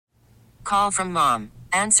Call from mom.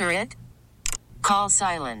 Answer it. Call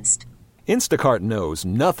silenced. Instacart knows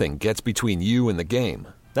nothing gets between you and the game.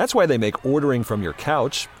 That's why they make ordering from your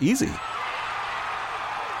couch easy.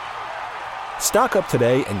 Stock up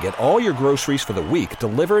today and get all your groceries for the week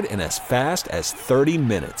delivered in as fast as 30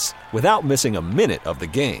 minutes without missing a minute of the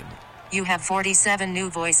game. You have 47 new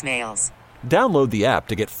voicemails. Download the app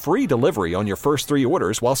to get free delivery on your first 3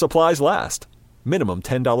 orders while supplies last. Minimum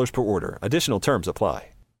 $10 per order. Additional terms apply.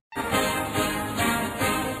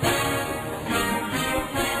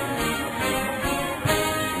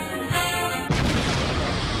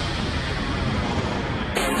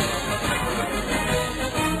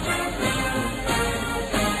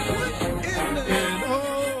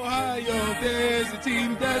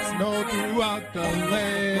 Throughout the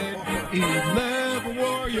land, 11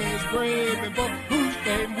 warriors brave and bold, whose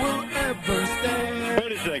fame will ever stand.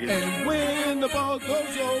 Wait a second. And when the ball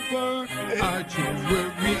goes over, our cheers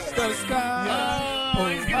will reach the sky. Oh,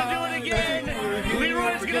 he's gonna do it again.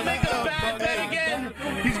 Leroy's gonna make a bad bet again.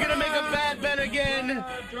 He's gonna make a bad bet again.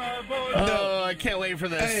 Oh, I can't wait for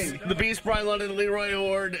this. Hey. The Beast, Brian London, Leroy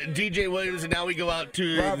Ward, DJ Williams, and now we go out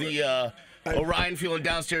to the Orion Fuel and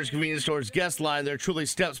Downstairs Convenience Store's guest line. They're truly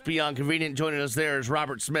steps beyond convenient. Joining us there is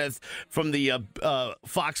Robert Smith from the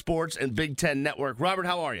Fox Sports and Big Ten Network. Robert,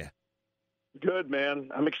 how are you? Good, man.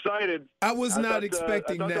 I'm excited. I was not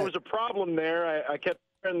expecting I thought that. there was a problem there. I kept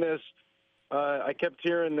hearing this.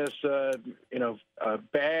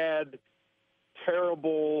 Bad,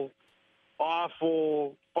 terrible,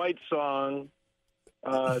 awful fight song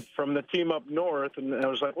from the team up north, and I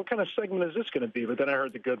was like, what kind of segment is this going to be? But then I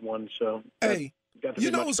heard the good one, so hey, got you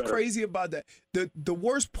know what's crazy about that? The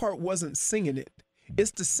worst part wasn't singing it. It's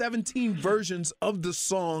the 17 versions of the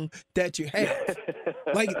song that you have.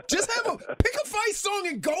 Like, just pick a fight song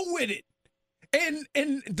and go with it. And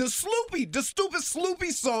the stupid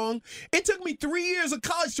Sloopy song, it took me 3 years of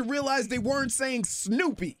college to realize they weren't saying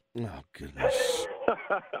Snoopy. Oh, goodness.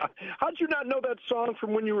 How'd you not know that song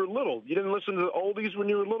from when you were little? You didn't listen to the oldies when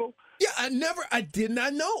you were little? Yeah, I did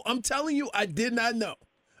not know. I'm telling you, I did not know.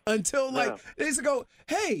 Until, they used to go,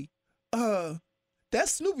 hey, that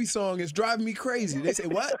Snoopy song is driving me crazy. They say,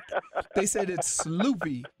 what? They said it's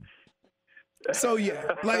Sloopy. So,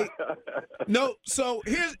 yeah, no, so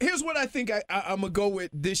here's what I think I'm going to go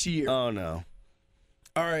with this year. Oh, no.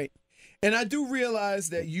 All right. And I do realize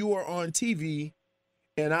that you are on TV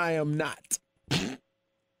and I am not.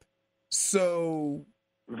 So.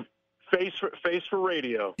 Face for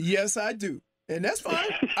radio. Yes, I do. And that's fine.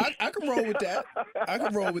 I can roll with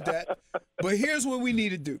that. But here's what we need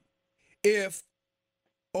to do. If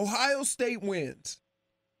Ohio State wins,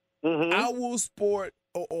 I will sport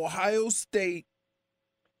Ohio State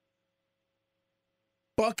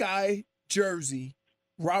Buckeye jersey,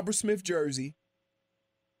 Robert Smith jersey,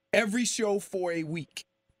 every show for a week.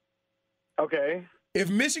 Okay. If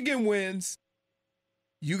Michigan wins,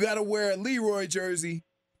 you got to wear a Leroy jersey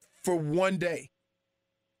for one day.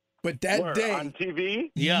 But that day on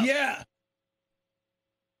TV? Yeah.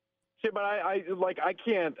 See, but I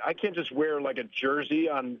can't just wear like a jersey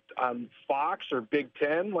on Fox or Big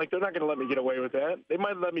Ten. Like, they're not going to let me get away with that. They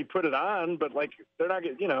might let me put it on, but like they're not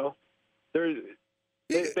going.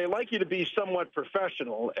 They like you to be somewhat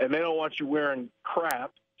professional, and they don't want you wearing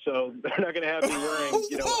crap. So they're not going to have me wearing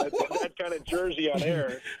that kind of jersey on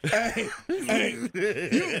air.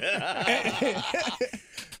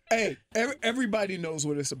 Hey, everybody knows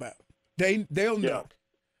what it's about. They'll know. Yeah.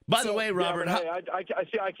 By the way, Robert, I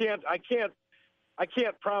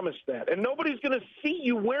can't promise that, and nobody's going to see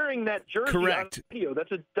you wearing that jersey on video.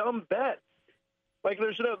 That's a dumb bet. Like,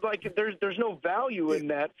 there's no value in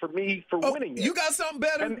that for me for winning it. You got something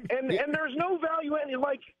better, and there's no value in it.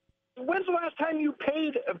 Like, when's the last time you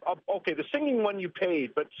paid? Okay, the singing one you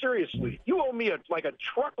paid, but seriously, you owe me a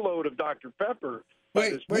truckload of Dr. Pepper.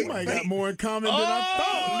 Wait, we might got more in common than I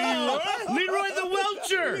thought. Leroy the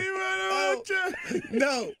Welcher.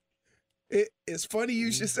 No, it's funny you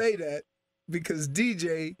should say that because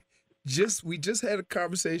DJ we just had a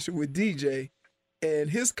conversation with DJ, and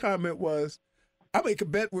his comment was, I make a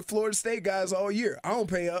bet with Florida State guys all year. I don't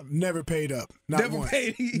pay up. Never paid up. Not Never once.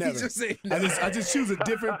 paid. He Never. just said I just choose a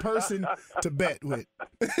different person to bet with.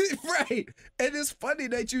 Right. And it's funny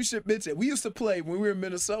that you should mention. We used to play when we were in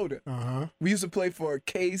Minnesota. We used to play for a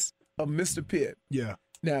case of Mr. Pibb. Yeah.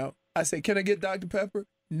 Now, I say, can I get Dr. Pepper?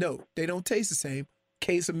 No, they don't taste the same.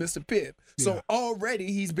 Case of Mr. Pibb. So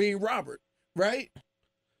already he's being Robert, right?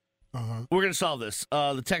 We're going to solve this.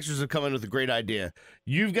 The texters have come in with a great idea.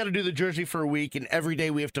 You've got to do the jersey for a week, and every day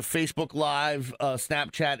we have to Facebook Live,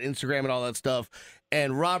 Snapchat, Instagram, and all that stuff.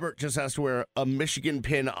 And Robert just has to wear a Michigan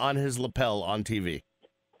pin on his lapel on TV.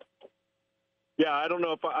 Yeah, I don't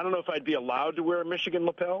know if I'd be allowed to wear a Michigan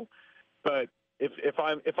lapel, but if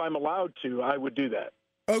I'm allowed to, I would do that.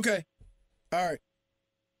 Okay. All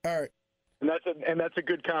right. And that's a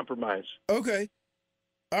good compromise. Okay.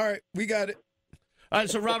 All right. We got it. All right,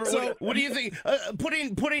 so Robert, what do you think?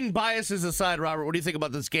 Putting biases aside, Robert, what do you think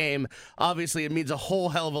about this game? Obviously, it means a whole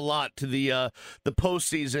hell of a lot to the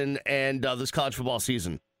postseason and this college football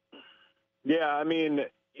season. Yeah, I mean,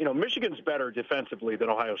 Michigan's better defensively than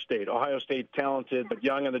Ohio State. Ohio State talented, but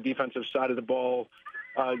young on the defensive side of the ball.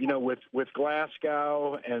 With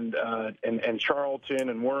Glasgow and Charlton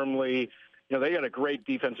and Wormley, they got a great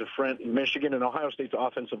defensive front in Michigan, and Ohio State's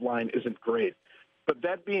offensive line isn't great. But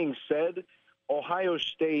that being said, Ohio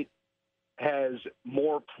State has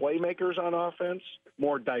more playmakers on offense,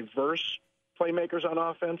 more diverse playmakers on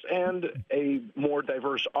offense, and a more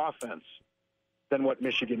diverse offense than what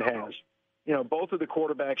Michigan has. Both of the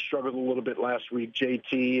quarterbacks struggled a little bit last week,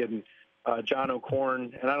 JT and John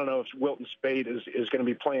O'Korn, and I don't know if Wilton Spate is going to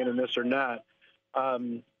be playing in this or not.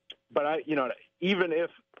 But even if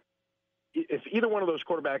either one of those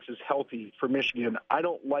quarterbacks is healthy for Michigan, I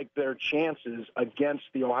don't like their chances against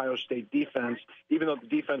the Ohio State defense, even though the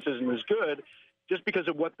defense isn't as good, just because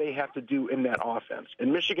of what they have to do in that offense.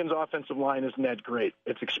 And Michigan's offensive line isn't that great.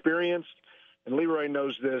 It's experienced, and Leroy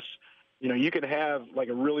knows this. You can have like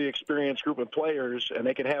a really experienced group of players, and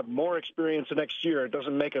they can have more experience the next year. It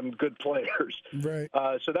doesn't make them good players. Right.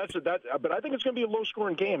 So that's that. But I think it's going to be a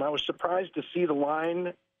low-scoring game. I was surprised to see the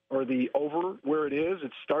line or the over where it is.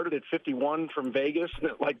 It started at 51 from Vegas,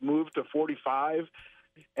 and it moved to 45.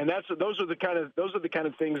 And those are the kind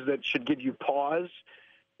of things that should give you pause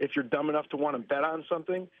if you're dumb enough to want to bet on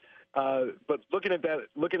something. But looking at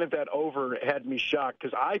that over had me shocked,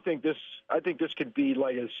 because I think this could be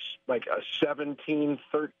like a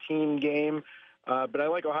 17-13 game. But I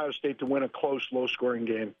like Ohio State to win a close, low-scoring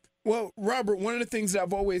game. Well, Robert, one of the things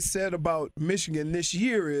I've always said about Michigan this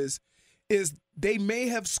year is they may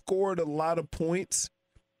have scored a lot of points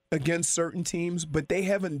against certain teams, but they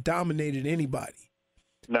haven't dominated anybody.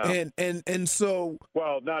 No. And so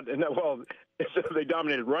they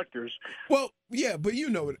dominated Rutgers. Well, yeah, but you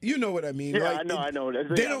know what I mean. Yeah, I know.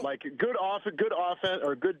 They don't like good offense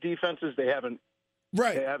or good defenses. They haven't.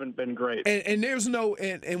 Right. They haven't been great. And there's no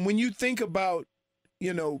and when you think about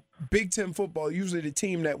Big Ten football, usually the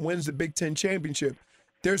team that wins the Big Ten championship,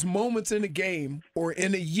 there's moments in a game or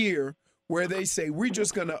in a year where they say, we're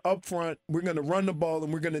just going to up front, we're going to run the ball,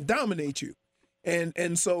 and we're going to dominate you.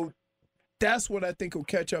 And so that's what I think will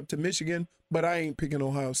catch up to Michigan, but I ain't picking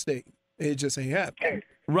Ohio State. It just ain't happening.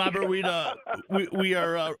 Robert, we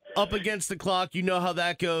are up against the clock. You know how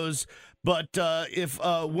that goes. But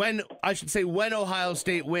when Ohio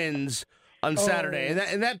State wins on Saturday,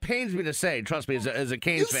 and that pains me to say, trust me, as a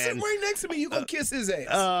Canes fan. You sit right next to me, you gonna kiss his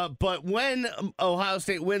ass. But when Ohio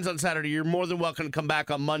State wins on Saturday, you're more than welcome to come back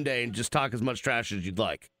on Monday and just talk as much trash as you'd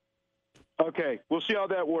like. Okay, we'll see how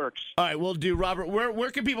that works. All right, we'll do. Robert, where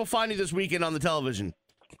can people find you this weekend on the television?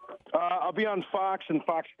 I'll be on Fox and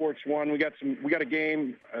Fox Sports 1. We got a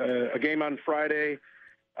game on Friday,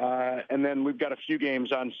 and then we've got a few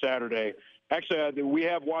games on Saturday. Actually, we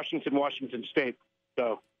have Washington State.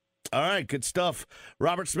 So. All right, good stuff.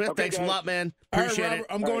 Robert Smith, okay, thanks guys. a lot, man. Appreciate Robert, it.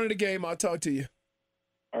 I'm going to the game. I'll talk to you.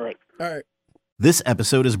 All right. This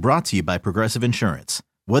episode is brought to you by Progressive Insurance.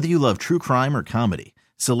 Whether you love true crime or comedy,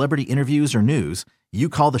 celebrity interviews or news, you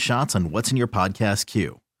call the shots on what's in your podcast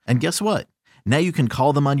queue. And guess what? Now you can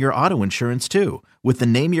call them on your auto insurance too with the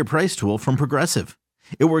Name Your Price tool from Progressive.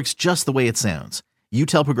 It works just the way it sounds. You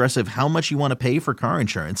tell Progressive how much you want to pay for car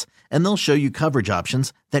insurance, and they'll show you coverage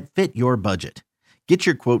options that fit your budget. Get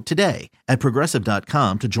your quote today at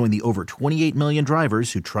Progressive.com to join the over 28 million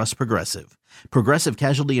drivers who trust Progressive. Progressive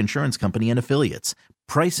Casualty Insurance Company and Affiliates.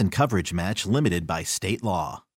 Price and coverage match limited by state law.